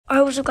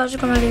what's up guys,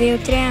 welcome to the video.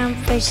 Today I'm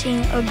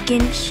facing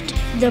against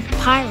the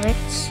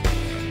Pirates,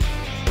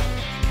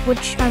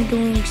 which I'm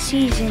doing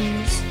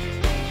seasons.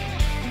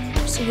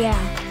 So yeah,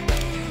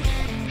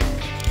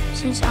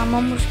 since I'm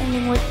almost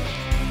ending with,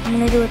 I'm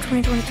going to do a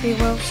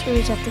 2023 World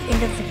Series at the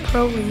end of the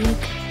Pro League,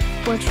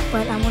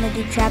 but I'm going to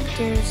do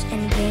chapters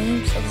and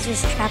games. So this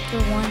is chapter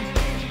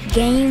 1,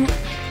 game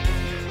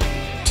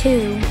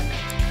 2,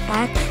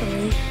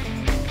 actually.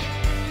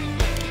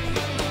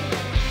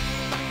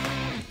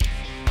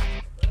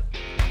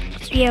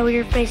 Yeah, we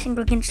are facing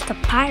against the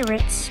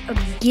Pirates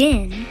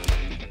again.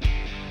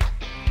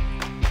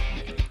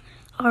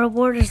 Our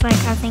reward is like,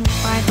 I think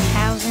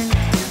 5,000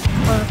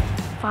 or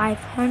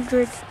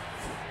 500.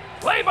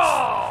 Play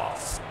ball!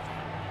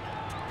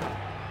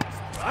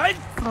 Right?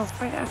 Oh,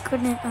 frick, I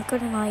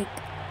couldn't like.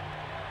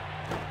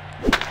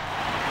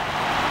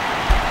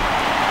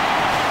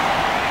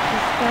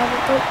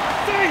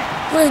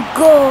 Let's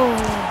go!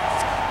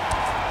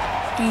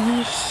 And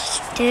he's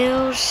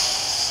still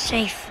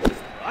safe.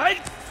 Right?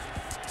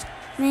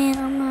 Man,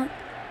 I'm not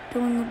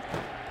doing the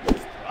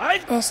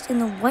Right? best in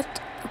the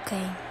what?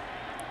 Okay.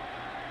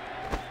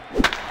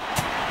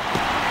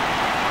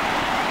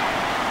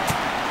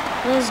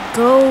 Let's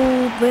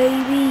go,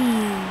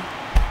 baby.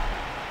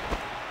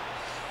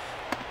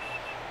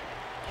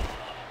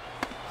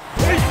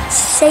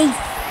 Safe.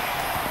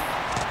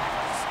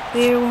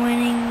 We're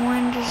winning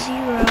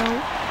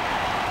 1-0.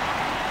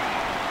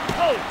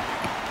 Oh!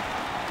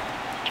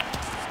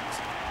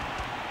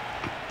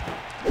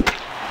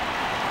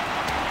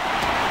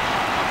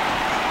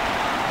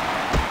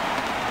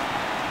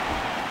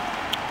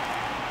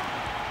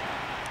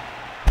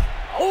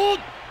 Hold!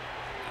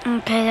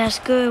 Okay, that's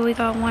good. We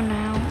got one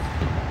now.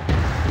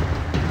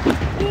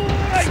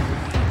 Right!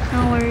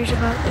 No worries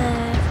about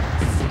that.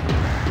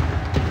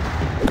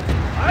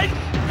 Right!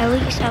 At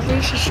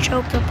least he's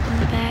choked up on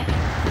the bat.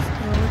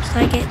 It looks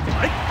like it.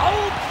 Right!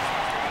 Hold!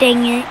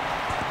 Dang it.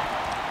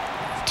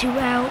 2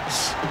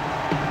 outs.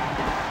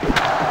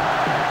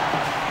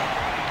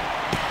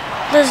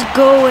 Let's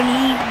go, and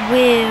he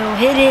will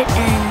hit it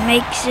and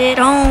makes it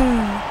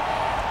home.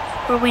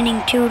 We're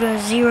winning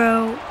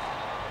 2-0.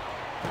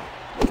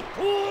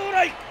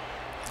 Right!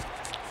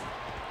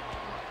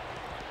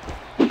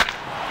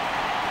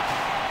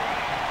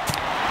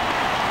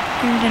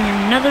 And then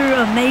another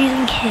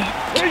amazing hit.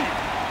 Right!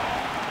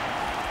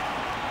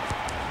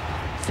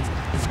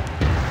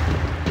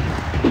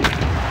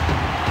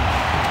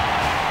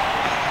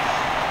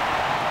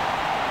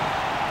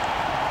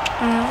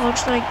 And it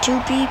looks like 2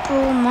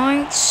 people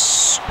might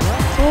score.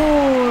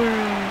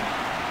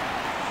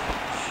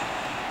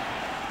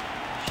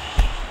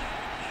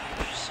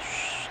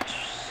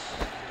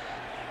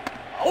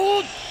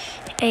 Hold!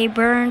 A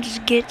Burns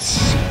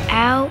gets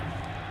out,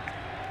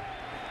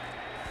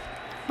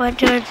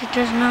 but it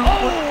does not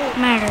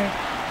matter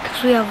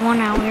because we have 1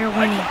 out. We're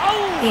winning.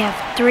 We have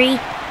 3,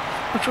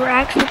 which we're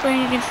actually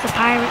playing against the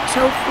Pirates.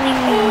 Hopefully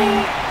we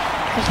win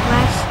because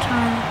last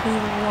time we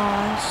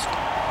lost.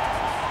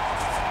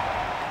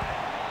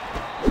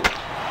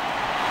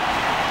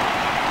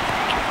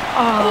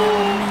 Oh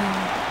no.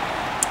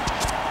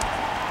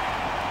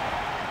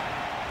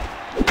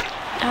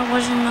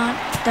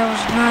 That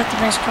was not the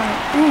best card.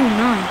 Ooh,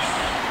 nice.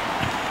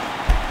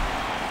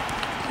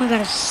 We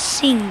got a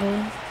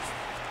single.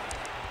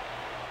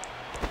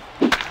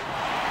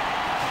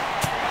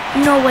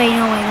 No way.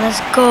 Let's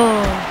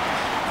go.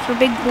 For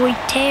big boy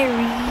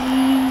Terry.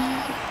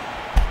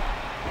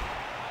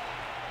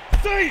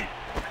 Three!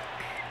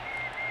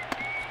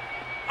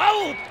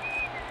 Out!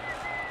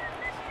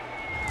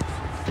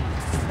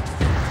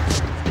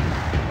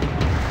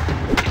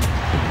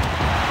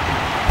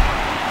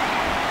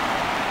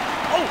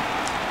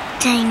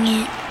 Dang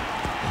it.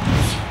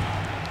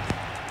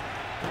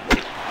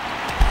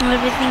 Well,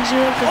 everything's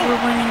good because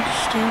we're winning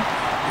still.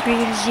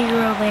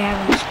 3-0. They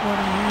haven't scored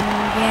a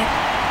run yet.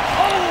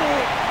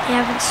 They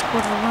haven't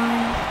scored a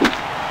run.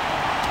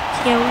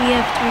 So yeah, we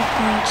have 3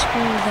 points.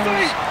 Ooh, that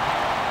was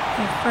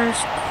my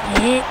first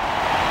good hit.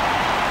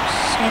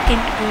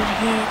 Second good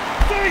hit.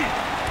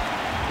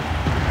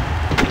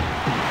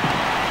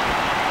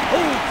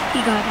 He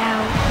got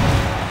out.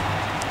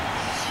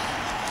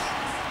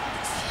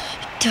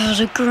 To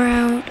the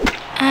ground.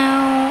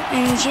 Ow.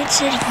 And he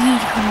hits it. He's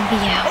gonna be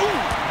out.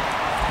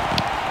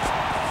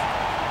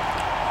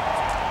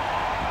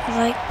 I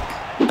like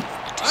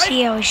to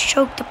see how he's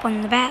choked up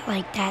on the bat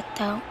like that,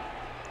 though.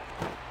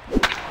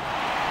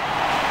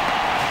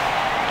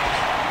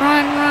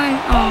 Run.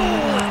 Oh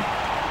my god.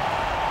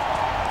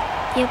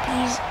 Yep,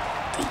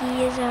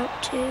 he is out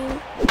too.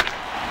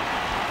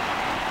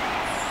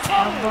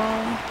 Foul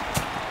ball.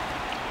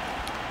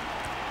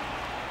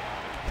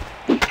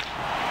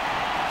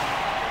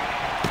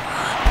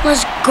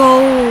 Let's go.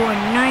 A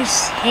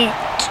nice hit.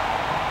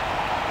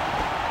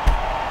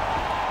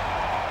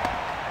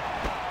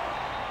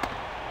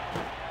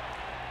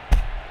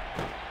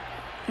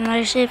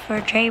 Nice hit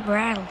for Jay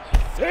Bradley.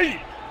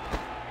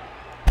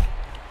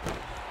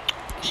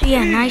 So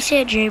yeah, nice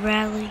hit, Jay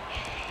Bradley.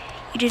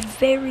 You did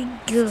very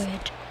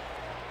good.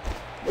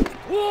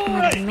 All What an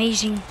right.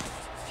 amazing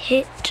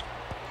hit.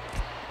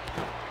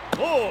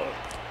 4.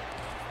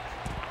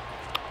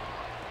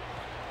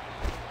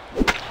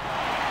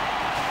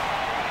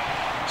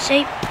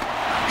 Safe.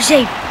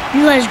 Safe.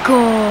 Let's go.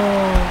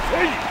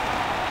 3.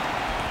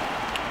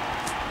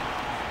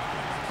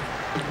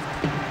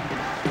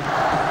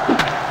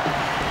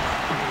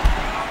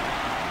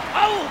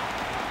 Out.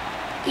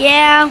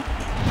 Yeah.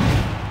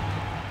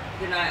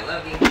 Good night,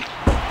 love you.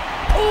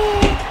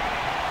 Oh.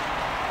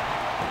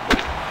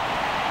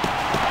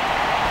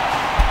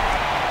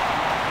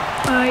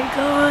 Alright,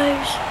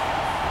 guys.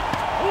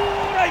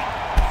 All right.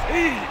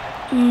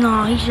 3. No,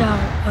 he's out,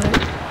 but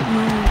no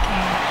one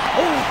cares.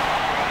 Oh.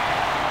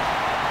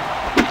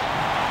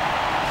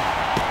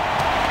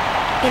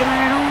 Get him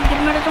out of home. Get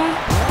him out of home.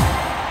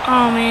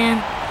 Oh,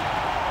 man.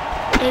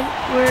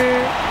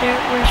 We're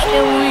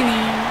still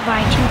winning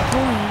by 2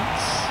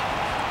 points.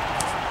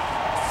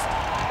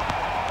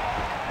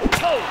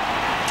 Oh.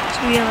 So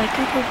we are like,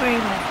 Google very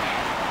well.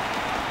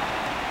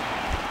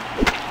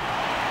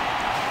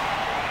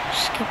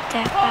 Skip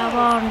that foul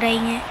ball,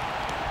 dang it.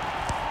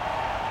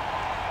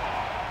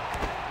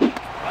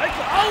 Right.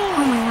 Oh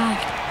Out. my god.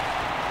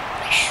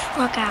 I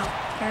struck out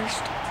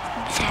first.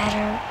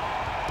 Batter.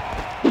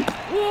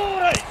 All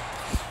right.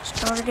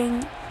 Starting.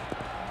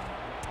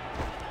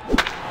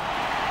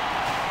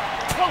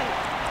 Oh.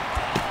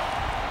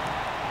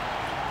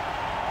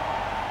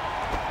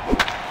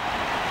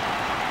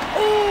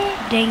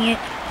 Oh. Dang it.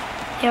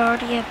 They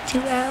already have 2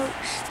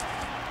 outs.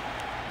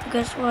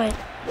 Guess what?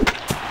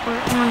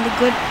 We're on the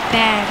good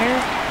batter.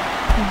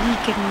 And he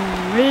can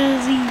run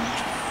really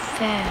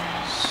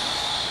fast.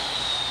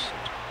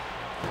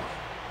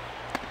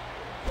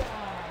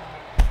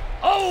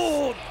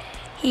 Out.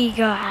 He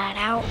got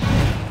out.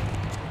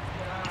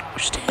 We're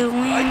still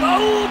Right. winning.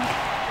 Out.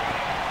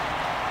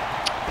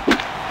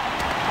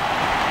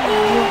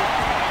 Oh.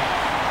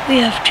 We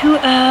have 2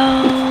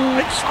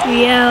 outs,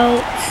 3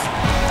 outs.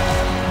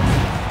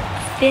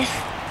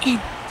 5th in.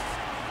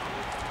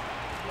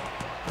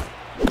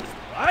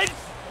 Right.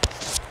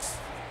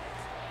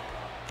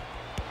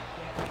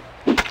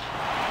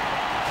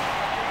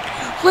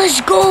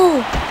 Let's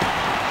go!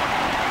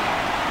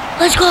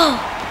 Let's go!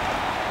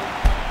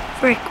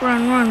 Frick,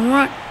 run, run,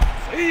 run.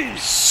 3.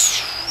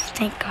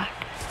 Thank God.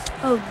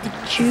 Oh, did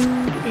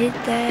Jude hit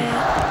that?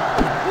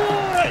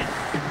 All right.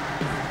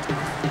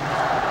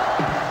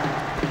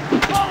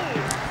 Oh.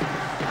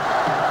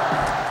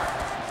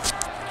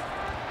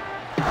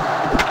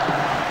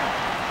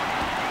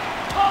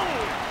 Oh.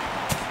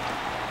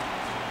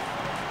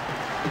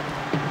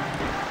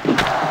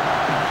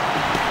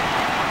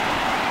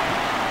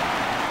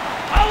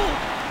 Out.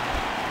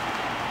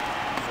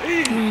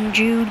 3. And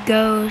Jude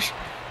goes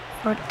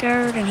for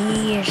 3rd, and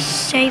he is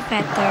safe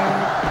at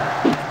 3rd.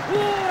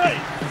 All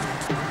right.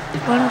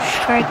 1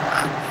 strike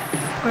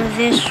for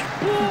this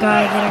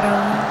guy that I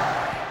don't know.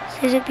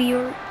 Says it be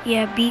or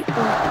yeah, be Ortiz.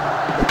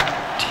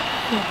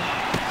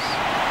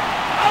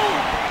 Out.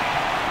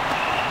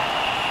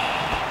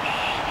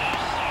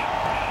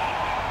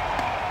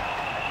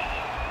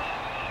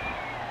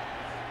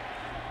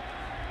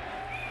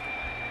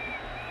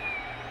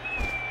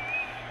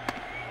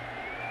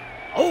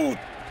 Out.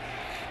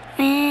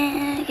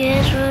 Man,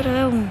 guess what?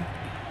 Oh.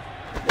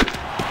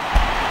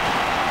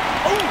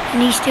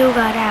 And he still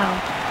got out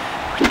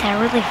with that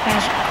really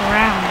fast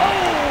ground.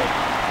 Oh.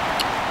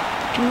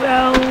 2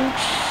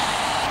 outs.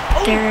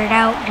 They're it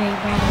out. Jay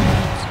Brown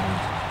makes a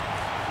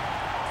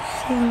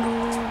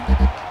single.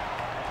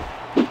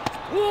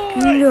 All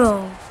right. No.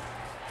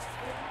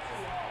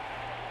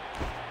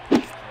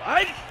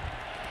 Right.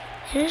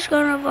 It is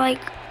gonna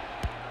like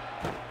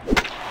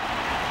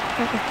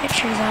perfect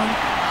picture though.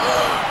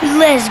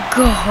 Let's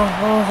go.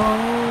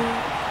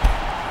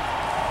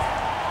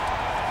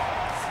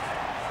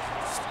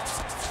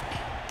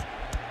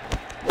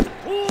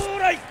 All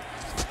right.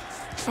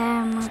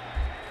 Oh.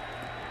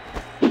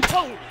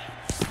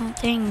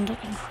 Thing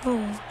looking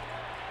cool.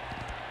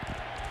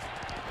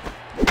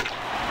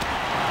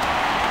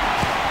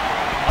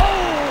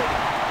 Oh.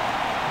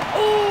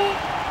 Oh.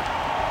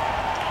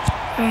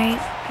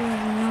 Right,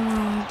 there's no one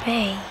on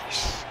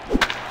base.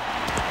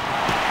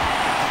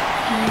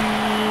 He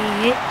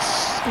hits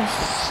this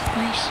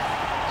nice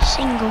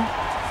single.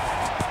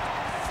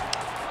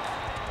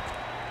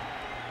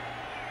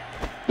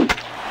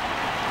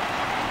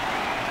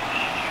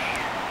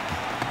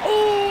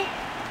 Oh.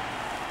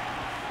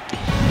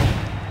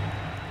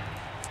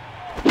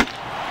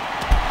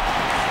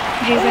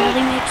 Jay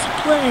Bradley makes a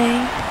play.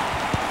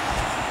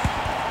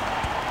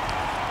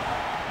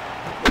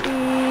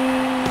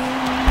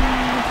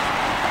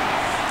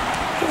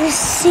 Hit a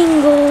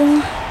single.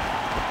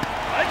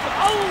 Right.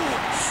 Out.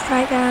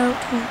 Strike out.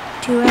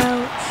 2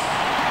 outs.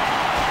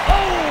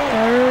 Oh.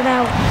 3rd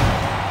out.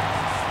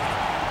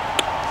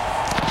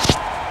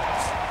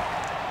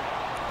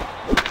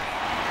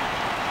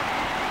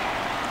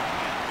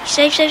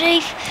 Safe, safe,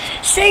 safe.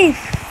 Safe.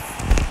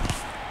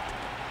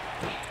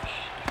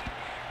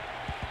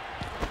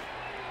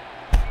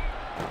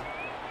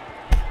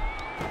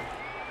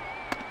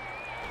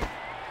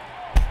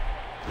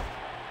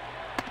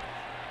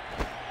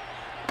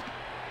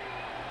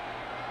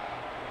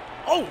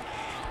 Oh!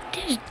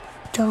 This is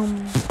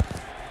dumb.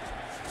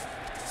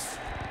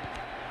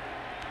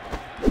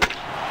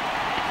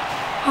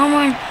 Home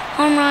run,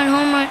 home run,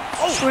 home run.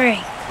 Frick.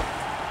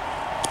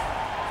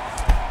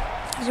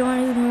 He's the one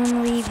who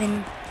normally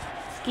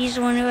he's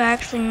the one who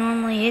actually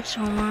normally hits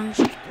home runs.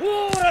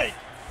 Right.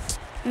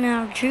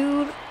 Now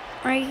Jude,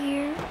 right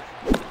here.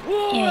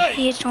 Yeah,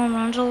 he hits home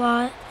runs a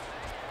lot.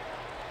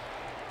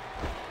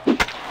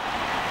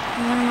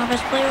 One of my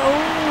best players.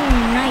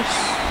 Oh,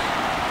 nice.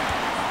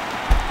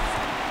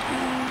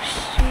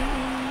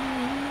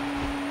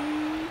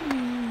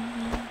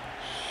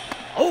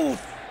 Oh!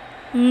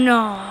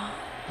 No.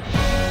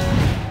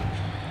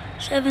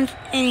 7th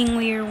inning,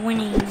 we are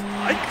winning.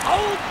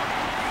 Out!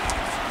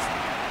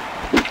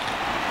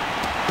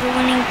 We're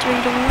winning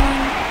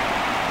 3-1.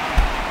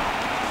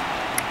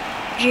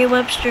 Jay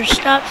Webster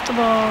stops the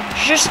ball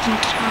just in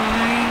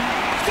time.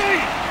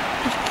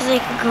 If they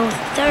could go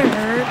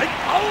third.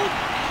 Out!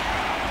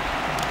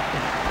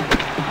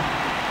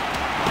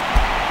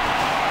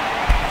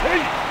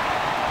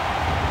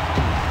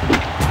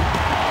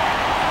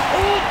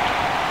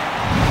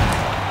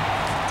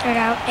 Start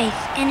out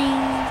 8th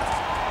inning.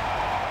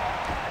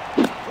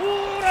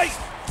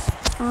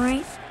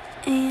 Alright,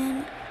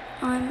 and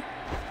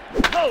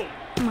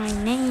my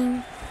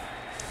name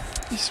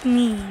is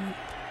me.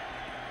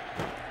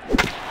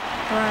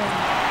 Right.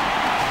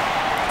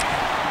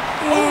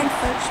 And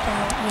first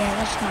out. Yeah,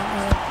 that's not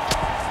good.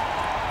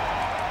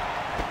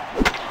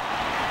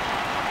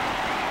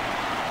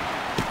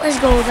 Let's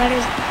go.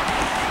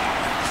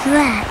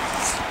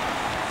 That's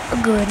a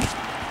good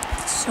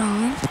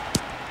sign.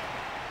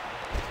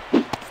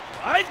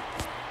 Right.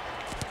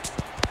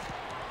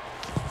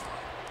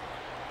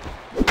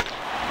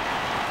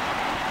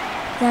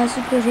 That's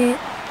a good hit.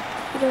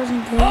 He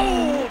doesn't get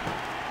it.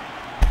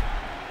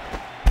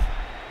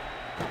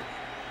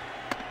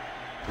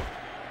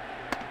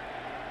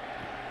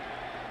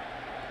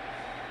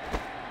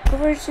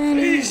 Person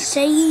is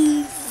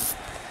safe.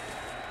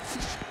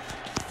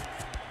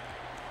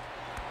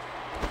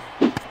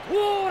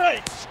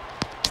 Right.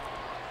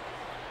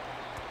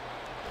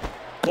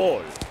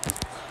 Ball.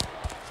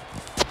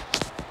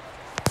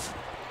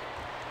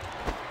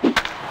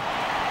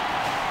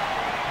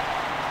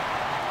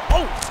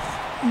 Oh.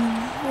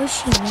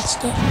 Wish he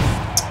missed it.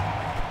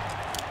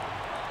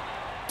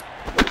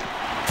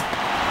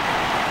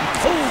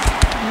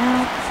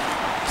 Now.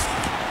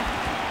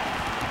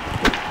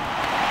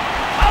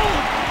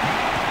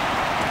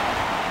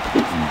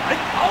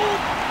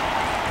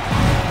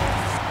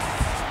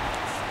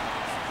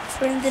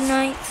 For the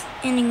 9th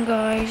inning,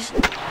 guys.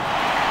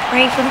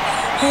 Ready for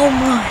home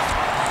run.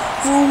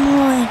 Home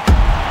run.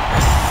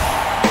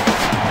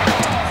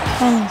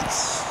 Thanks.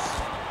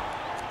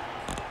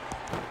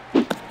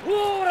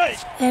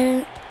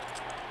 And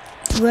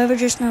whoever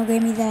just now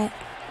gave me that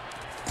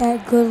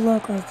good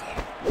luck right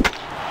there.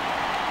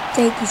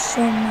 Thank you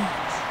so much.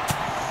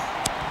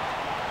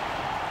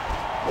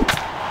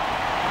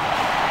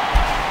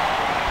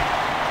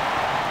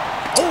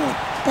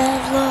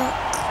 Bad luck.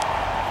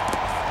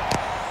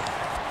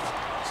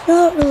 It's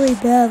not really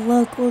bad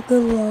luck or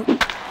good luck. I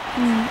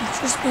mean, it's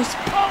just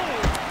basically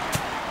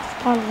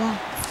part of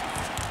life.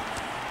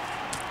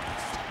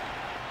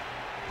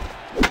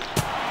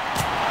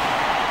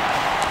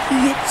 You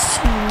get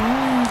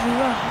swung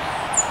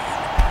right.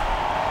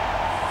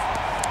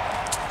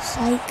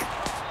 Psych.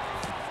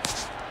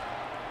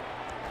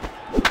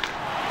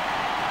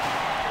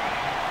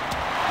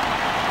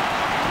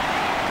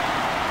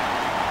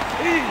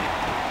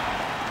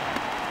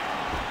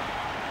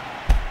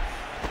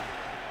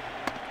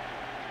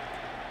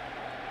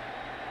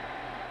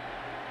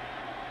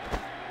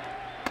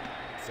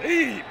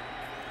 Save!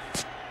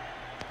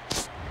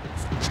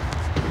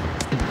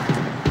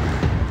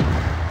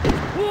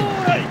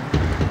 Right!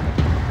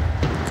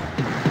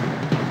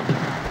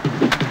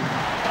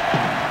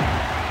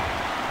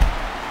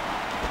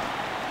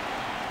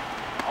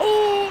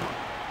 Oh!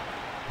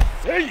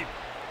 Save!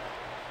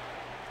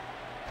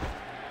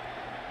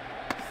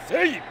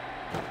 Save!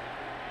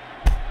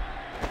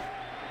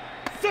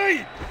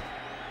 Save!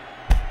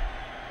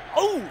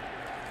 Oh!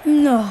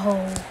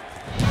 No.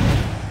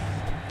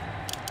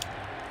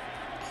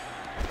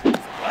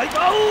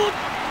 Out!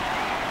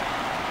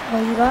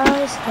 Well, you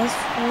guys, guess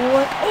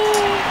what?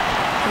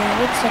 Yeah,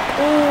 looks like,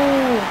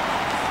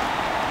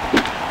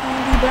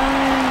 Andy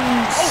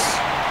Burns.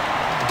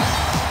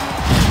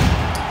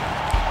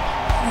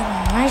 Had a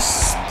nice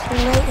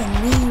play, and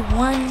we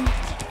won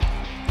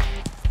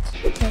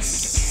the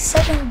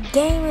 2nd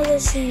game of the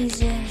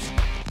season.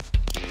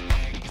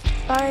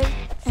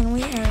 And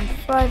we earned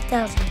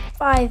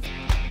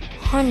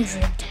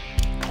 5,500.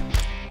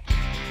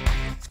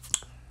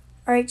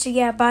 Alright, so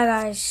yeah, bye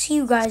guys. See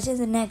you guys in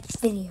the next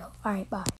video. Alright, bye.